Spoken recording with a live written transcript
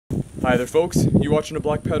Hi there folks, you're watching the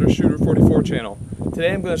Black Powder Shooter 44 channel.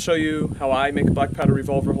 Today I'm going to show you how I make a black powder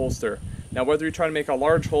revolver holster. Now whether you're trying to make a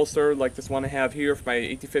large holster like this one I have here for my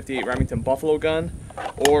 1858 Remington Buffalo gun,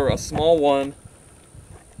 or a small one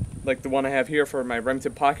like the one I have here for my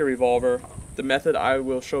Remington pocket revolver, the method I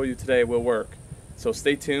will show you today will work. So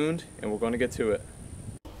stay tuned and we're going to get to it.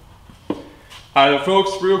 Hi there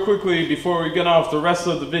folks, real quickly before we get off the rest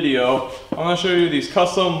of the video, I'm going to show you these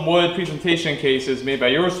custom wood presentation cases made by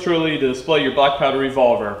yours truly to display your black powder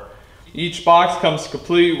revolver. Each box comes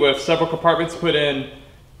complete with several compartments put in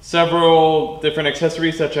several different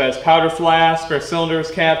accessories such as powder flasks, spare cylinders,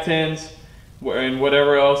 cap tins, and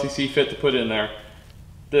whatever else you see fit to put in there.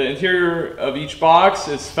 The interior of each box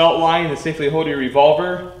is felt lined to safely hold your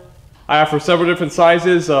revolver. I offer several different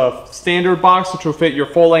sizes of standard box which will fit your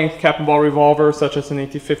full-length cap and ball revolver such as an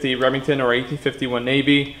 1850 Remington or 1851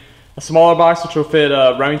 Navy. A smaller box which will fit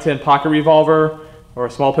a Remington pocket revolver or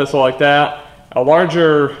a small pistol like that. A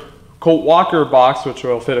larger Colt Walker box which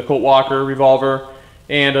will fit a Colt Walker revolver.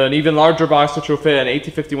 And an even larger box which will fit an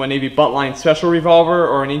 1851 Navy buttline special revolver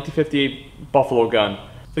or an 1858 Buffalo gun.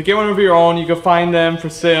 To get one of your own, you can find them for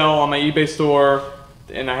sale on my eBay store,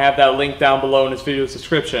 and I have that link down below in this video's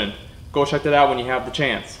description. Go check that out when you have the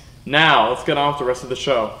chance. Now, let's get on with the rest of the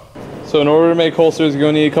show. So in order to make holsters, you're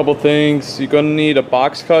going to need a couple things. You're going to need a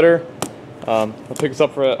box cutter. I'll pick this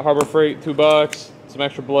up for Harbor Freight, $2. Some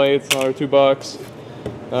extra blades, another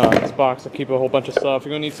 $2. This box will keep a whole bunch of stuff. You're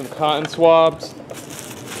going to need some cotton swabs,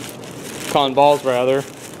 cotton balls rather,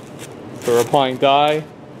 for applying dye.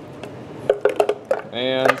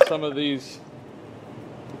 And some of these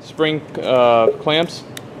spring clamps.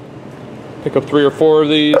 Pick up 3 or 4 of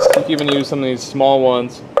these. You can even use some of these small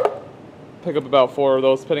ones. Pick up about 4 of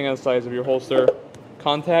those depending on the size of your holster.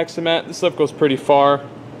 Contact cement. This stuff goes pretty far.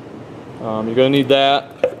 You're going to need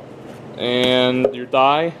that. And your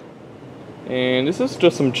dye. And this is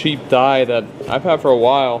just some cheap dye that I've had for a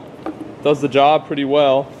while. Does the job pretty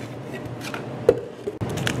well.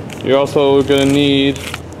 You're also going to need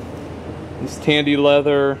this Tandy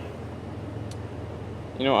leather.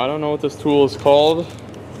 You know, I don't know what this tool is called.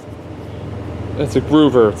 It's a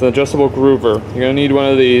groover. It's an adjustable groover. You're going to need one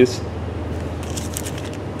of these.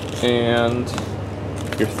 And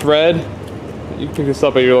your thread. You can pick this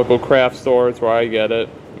up at your local craft store. It's where I get it.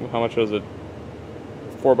 How much is it?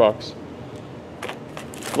 $4.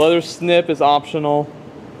 Leather snip is optional.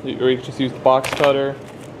 Or you can just use the box cutter.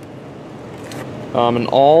 An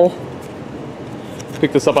awl.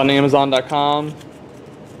 Pick this up on Amazon.com. You're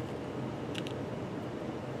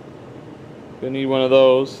going to need one of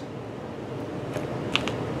those.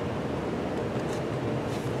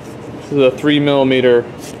 This is a 3mm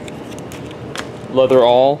leather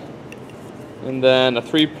awl, and then a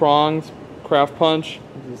 3-pronged craft punch.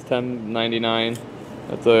 This is $10.99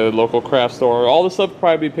 at the local craft store. All this stuff will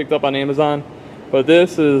probably be picked up on Amazon, but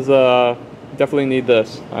this is definitely need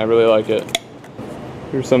this. I really like it.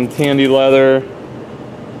 Here's some Tandy leather,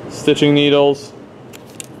 stitching needles.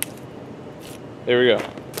 There we go.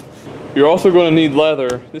 You're also going to need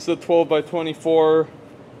leather. This is a 12 by 24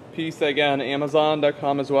 piece that I got on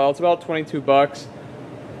Amazon.com as well. It's about $22.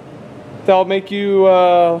 That'll make you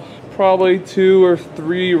probably 2 or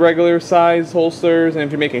 3 regular size holsters, and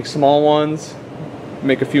if you're making small ones,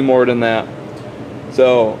 make a few more than that.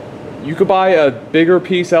 So you could buy a bigger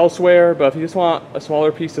piece elsewhere, but if you just want a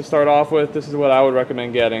smaller piece to start off with, this is what I would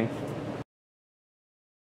recommend getting.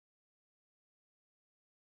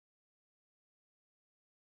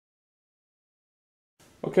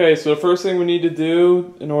 Okay, so the first thing we need to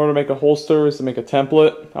do in order to make a holster is to make a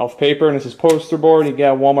template off paper, and this is Posterboard. You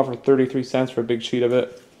get at Walmart for 33 cents for a big sheet of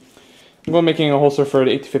it. I'm going to be making a holster for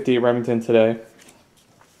the 1858 Remington today.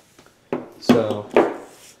 So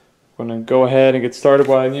I'm going to go ahead and get started.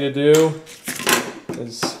 What I need to do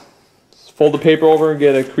is fold the paper over and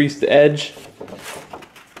get a creased edge.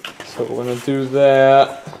 So we're going to do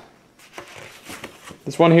that.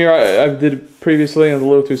 This one here I did previously and it's a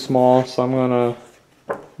little too small, so I'm going to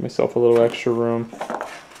myself a little extra room.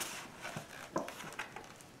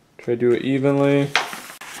 Try to do it evenly.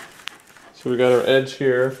 So we got our edge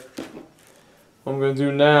here. What I'm going to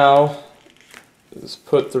do now is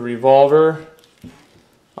put the revolver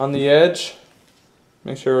on the edge.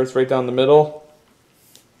 Make sure it's right down the middle.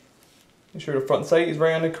 Make sure the front sight is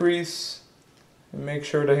right on the crease. And make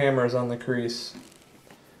sure the hammer is on the crease.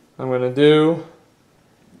 What I'm going to do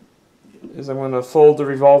is I'm going to fold the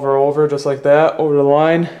revolver over just like that, over the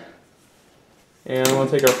line. And I'm going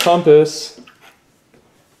to take our compass.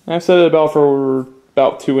 I've set it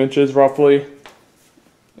about 2 inches roughly.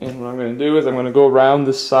 And what I'm going to do is I'm going to go around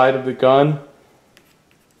this side of the gun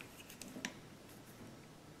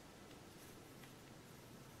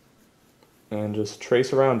and just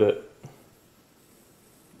trace around it.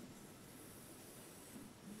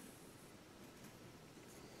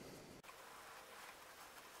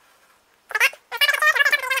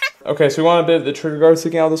 Okay, so we want a bit of the trigger guard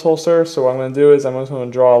sticking out of this holster, so what I'm going to do is I'm just going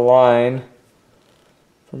to draw a line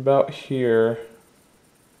from about here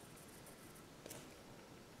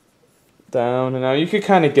down, and now you could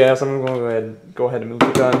kind of guess. I'm going to go ahead and move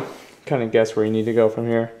the gun, kind of guess where you need to go from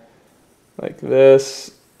here, like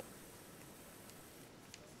this,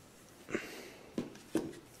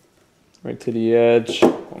 right to the edge.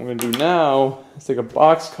 What I'm going to do now is take a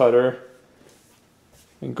box cutter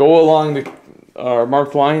and go along the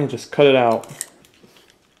marked line and just cut it out.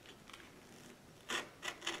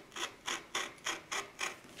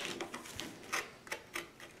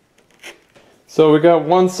 So we got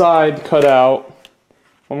one side cut out.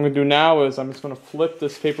 What I'm going to do now is I'm just going to flip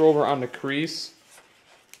this paper over on the crease,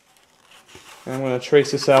 and I'm going to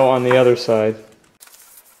trace this out on the other side.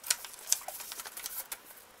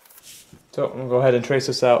 So I'm going to go ahead and trace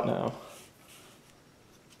this out now.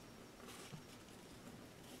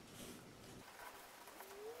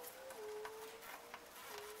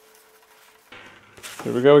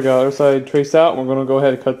 Here we go, we got the other side traced out, and we're going to go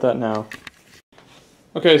ahead and cut that now.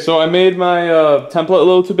 Okay, so I made my template a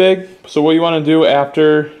little too big. So what you want to do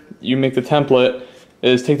after you make the template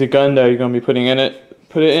is take the gun that you're going to be putting in it,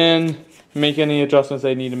 put it in, make any adjustments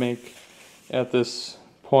they need to make at this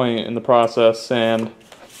point in the process, and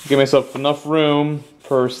give myself enough room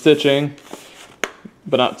for stitching,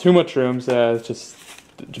 but not too much room so it's just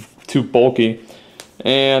too bulky.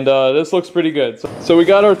 And this looks pretty good. So we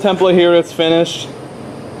got our template here, it's finished.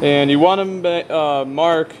 And you want to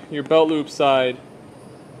mark your belt loop side,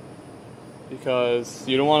 because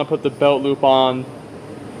you don't want to put the belt loop on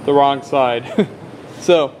the wrong side.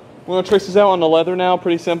 So we're going to trace this out on the leather now.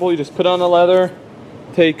 Pretty simple. You just put it on the leather,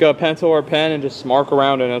 take a pencil or a pen, and just mark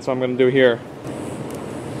around it. That's what I'm going to do here.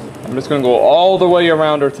 I'm just going to go all the way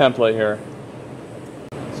around our template here.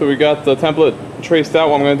 So we got the template traced out.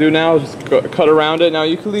 What I'm going to do now is just cut around it. Now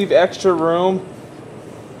you can leave extra room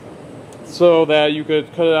so that you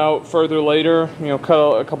could cut it out further later, you know,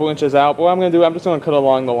 cut a couple inches out. But what I'm going to do, I'm just going to cut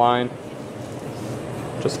along the line.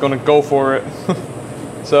 Just going to go for it.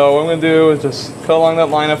 So what I'm going to do is just cut along that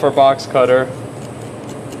line of our box cutter.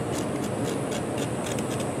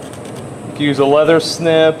 You can use a leather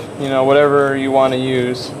snip, you know, whatever you want to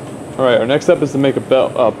use. Alright, our next step is to make a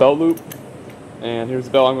belt loop. And here's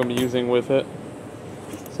the belt I'm going to be using with it.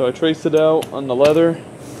 So I traced it out on the leather.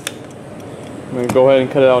 I'm going to go ahead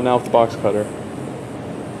and cut it out now with the box cutter.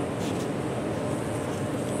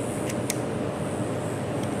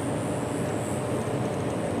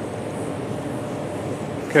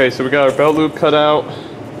 Okay, so we got our belt loop cut out.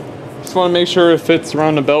 Just want to make sure it fits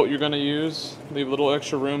around the belt you're going to use. Leave a little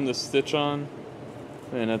extra room to stitch on,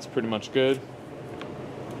 and that's pretty much good.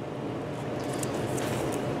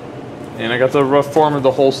 And I got the rough form of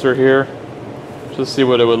the holster here, just to see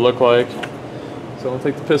what it would look like. So I'll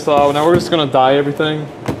take the pistol out. Now we're just going to dye everything.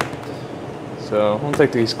 So I'll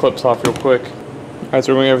take these clips off real quick. Alright,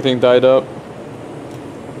 so we're getting everything dyed up.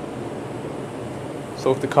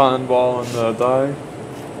 Soak the cotton ball in the dye.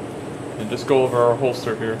 And just go over our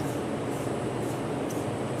holster here.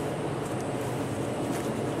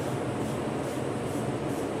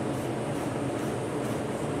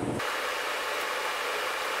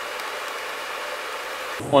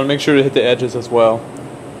 Want to make sure to hit the edges as well.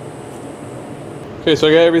 Okay, so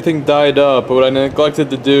I got everything dyed up, but what I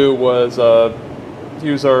neglected to do was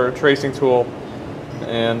use our tracing tool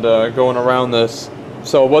and going around this.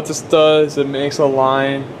 So what this does, it makes a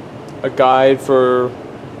line, a guide for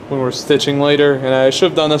when we're stitching later. And I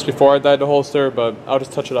should have done this before I dyed the holster, but I'll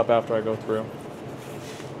just touch it up after I go through.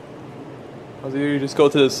 As you just go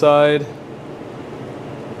to the side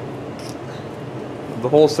of the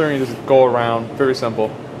holster and you just go around. Very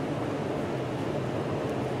simple.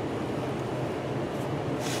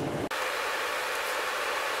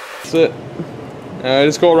 That's it. I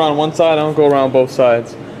just go around one side, I don't go around both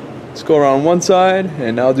sides. Just go around one side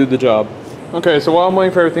and I'll do the job. Okay, so while I'm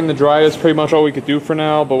waiting for everything to dry, that's pretty much all we could do for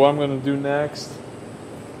now. But what I'm going to do next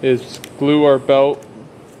is glue our belt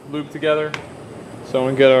loop together. So I'm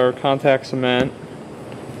going to get our contact cement.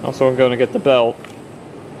 Also I'm going to get the belt.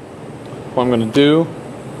 What I'm going to do,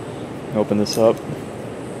 open this up.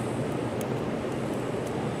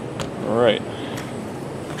 Alright.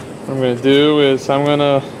 What I'm going to do is I'm going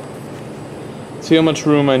to see how much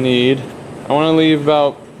room I need. I want to leave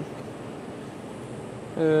about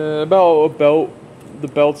the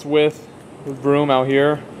belt's width of room out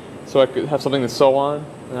here, so I could have something to sew on.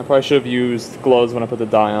 And I probably should have used gloves when I put the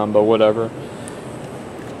dye on, but whatever.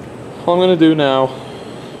 All I'm going to do now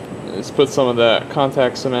is put some of that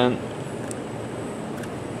contact cement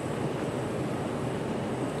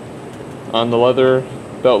on the leather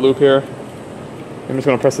belt loop here. I'm just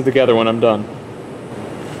going to press it together when I'm done.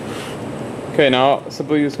 Okay, now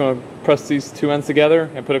simply just going to press these two ends together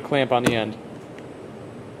and put a clamp on the end.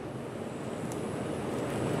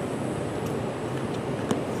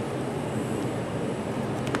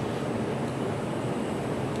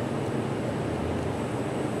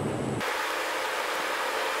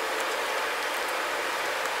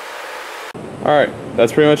 Alright,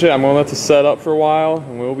 that's pretty much it. I'm going to let this set up for a while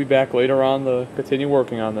and we'll be back later on to continue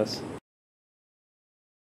working on this.